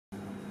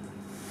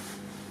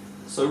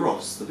So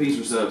Ross, the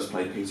Peterborough Reserves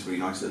played Peterborough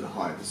United at the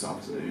Hive this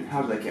afternoon.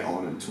 How did they get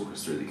on, and talk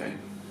us through the game?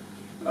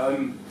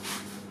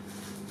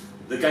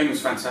 The game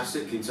was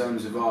fantastic in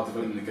terms of our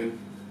development again.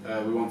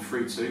 We won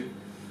 3-2,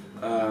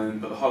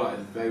 but the highlight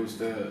of the day was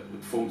the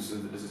performance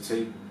as a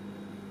team.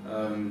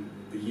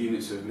 The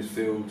units of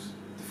midfield,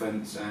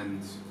 defence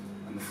and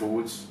the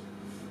forwards.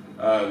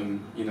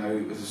 You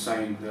know, there's a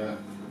saying that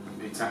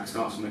the attack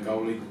starts from the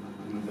goalie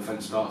and the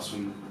defence starts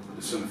from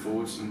the centre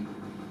forwards, and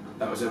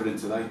that was evident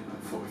today.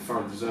 I thought we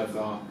thoroughly deserved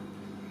our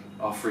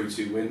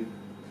 3-2 win.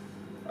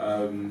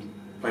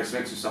 Played some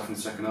extra stuff in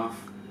the second half.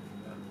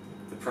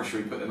 The pressure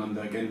we put them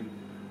under again,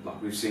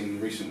 like we've seen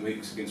in recent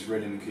weeks against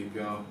Reading and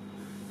QPR.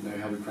 You know,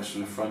 how we press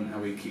from the front, how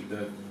we keep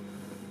the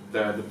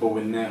ball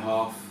in their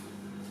half.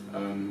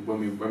 When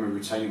we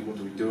retain it, what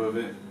do we do with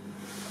it?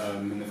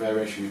 And the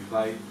variation we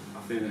play. I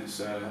think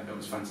it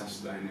was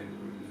fantastic today, and it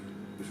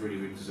was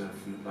really deserved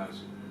from the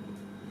players.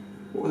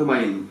 What were the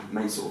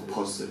main sort of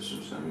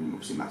positives? I mean,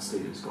 obviously Mathew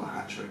Stevens got a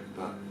hat trick,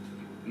 but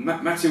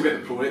Mathew will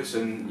get the plaudits,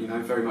 and you know,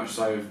 very much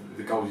so.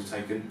 The goals he's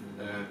taken,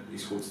 he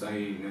scored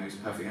today. You know, it's a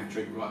perfect hat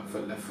trick, right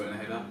foot, left foot, and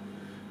a header.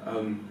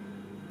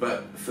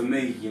 But for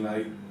me, you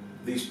know,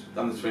 these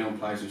under 21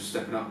 players who are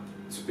stepping up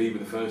to be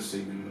with the first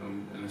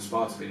team and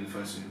aspire to be in the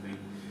first team,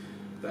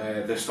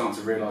 they're starting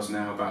to realise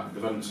now about the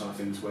development side of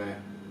things, where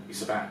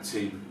it's about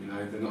team. You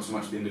know, they're not so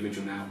much the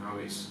individual now. How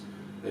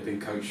they've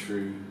been coached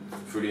through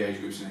the age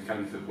groups in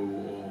academy football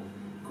or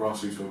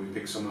grassroots, where we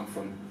pick some up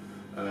from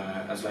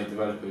as late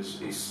developers.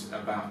 It's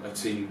about a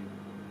team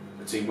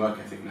work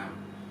ethic now.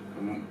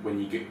 And when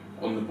you get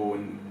on the ball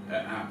and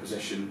out of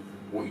possession,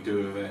 what you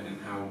do with it,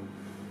 and how,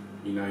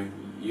 you know,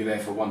 you're there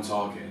for one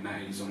target, and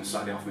that is on a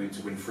Saturday afternoon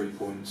to win 3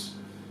 points.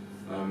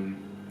 And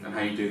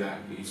how you do that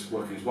is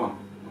working as one,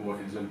 or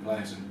working as 11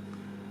 players. And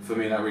for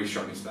me, that really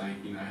struck me today.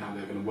 You know, how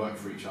they're going to work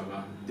for each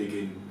other, dig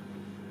in,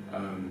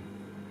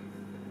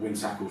 win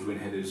tackles, win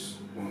headers.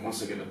 Once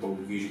they get the ball,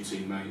 use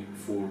your teammate,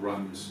 forward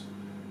runs,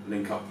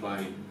 link up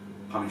play,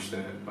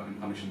 punishing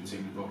the team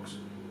in the box.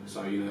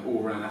 So, you know,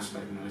 all round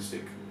aspect and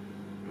holistic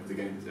of the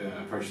game,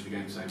 approach to the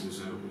game today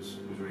was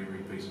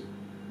really pleasing.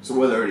 So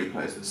were there any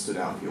players that stood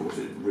out for you, or was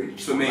it really?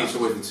 For me, it's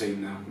always the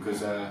team now,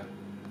 because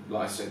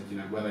like I said, you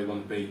know, where they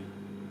want to be,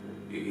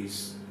 it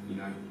is, you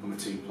know, I'm a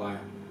team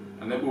player,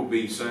 and there will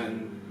be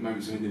certain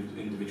moments of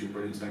individual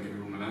brilliance. Don't get me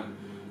wrong with that,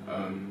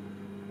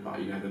 but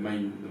you know, the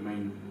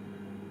main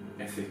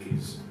ethic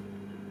is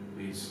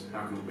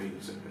how can I be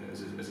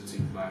as a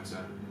team player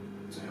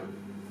to help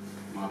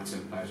my other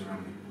 10 players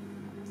around me.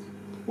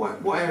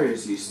 What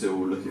areas are you still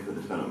looking for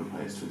the development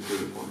players to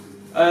improve upon?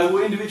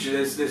 Well,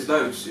 individually, there's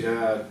loads.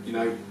 You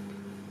know,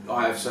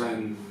 I have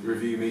certain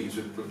review meetings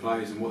with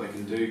players and what they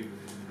can do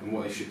and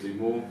what they should do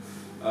more.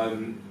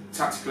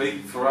 Tactically,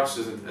 for us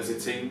as a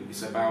team,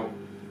 it's about,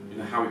 you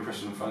know, how we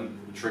press on the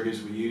front, the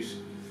triggers we use.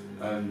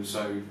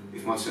 So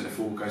if my centre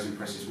forward goes and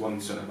presses one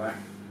centre back,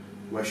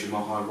 where should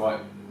my high right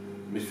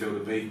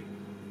midfielder be?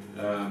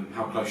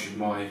 How close should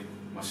my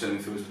centre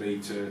midfielders be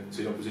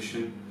to the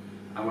opposition?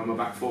 And where my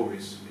back four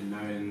is, you know.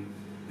 And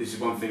this is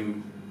one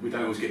thing we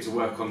don't always get to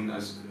work on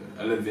as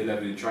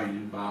 11v11 in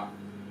training, but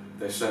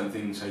there's certain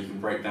things how you can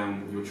break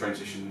down your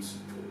transitions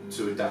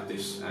to adapt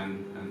this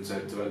and to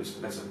develop this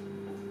better.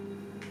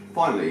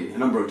 Finally, a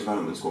number of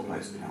development squad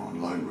players have been out on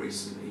loan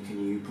recently.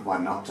 Can you provide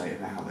an update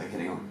about how they're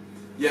getting on?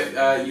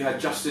 Yeah, you had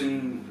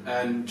Justin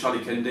and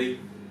Charlie Kennedy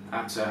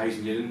at Hayes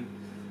and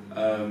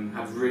Yidden.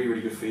 Had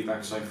really good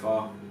feedback so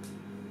far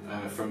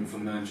from the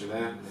manager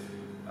there.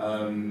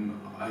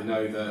 I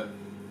know that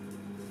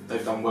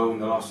they've done well in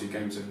the last 2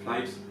 games they've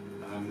played.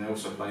 They're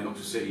also playing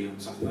Oxford City on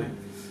Saturday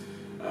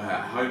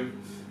at home.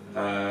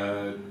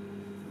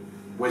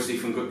 Wesley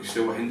from Gook is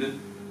still at Hendon,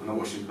 and I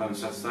watched him play on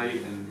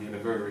Saturday, and he had a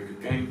very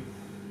good game.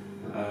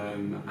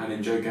 And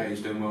then Joe Gay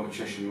is doing well at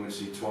Cheshire. We went to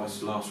see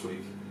twice last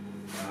week,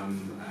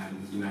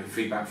 and you know,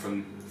 feedback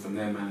from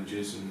their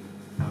managers and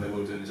how they're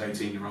all doing as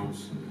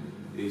 18-year-olds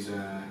is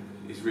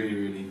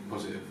really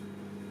positive,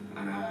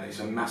 and it's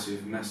a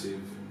massive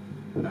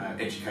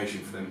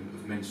education for them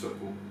of men's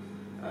football.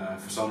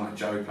 For someone like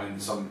Joe playing in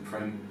the Southern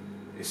Prem,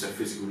 it's a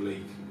physical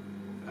league.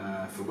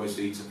 For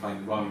Wesley to play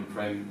in the Ryman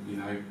Prem, you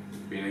know,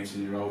 being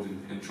 18-year-old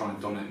and trying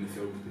to dominate in the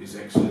field is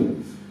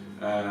excellent.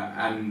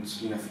 And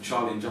you know, for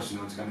Charlie and Justin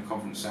to go to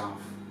Conference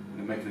South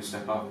and making a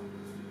step up,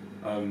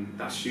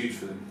 that's huge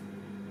for them.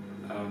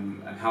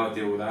 And how they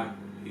deal with that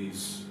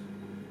is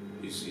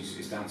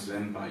down to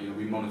them. But you know,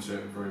 we monitor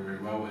it very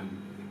well. And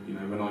you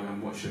know, when I go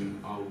and watch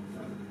them,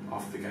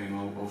 after the game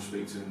I'll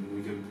speak to them and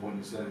we give them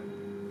points there.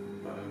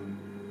 But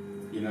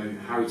you know,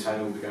 Harry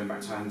Taylor will be going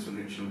back to Hampton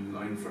on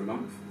loan for a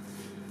month,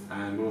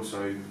 and we'll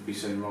also be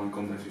seeing Ryan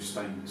Condath with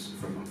Staines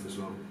for a month as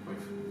well,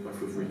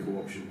 both with recall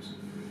options.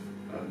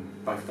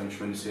 Both have done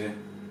tremendous here.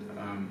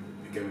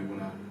 Again, we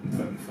want to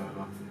develop them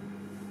further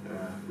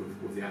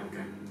with the out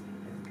game.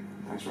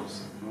 Thanks,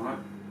 Ross. All right.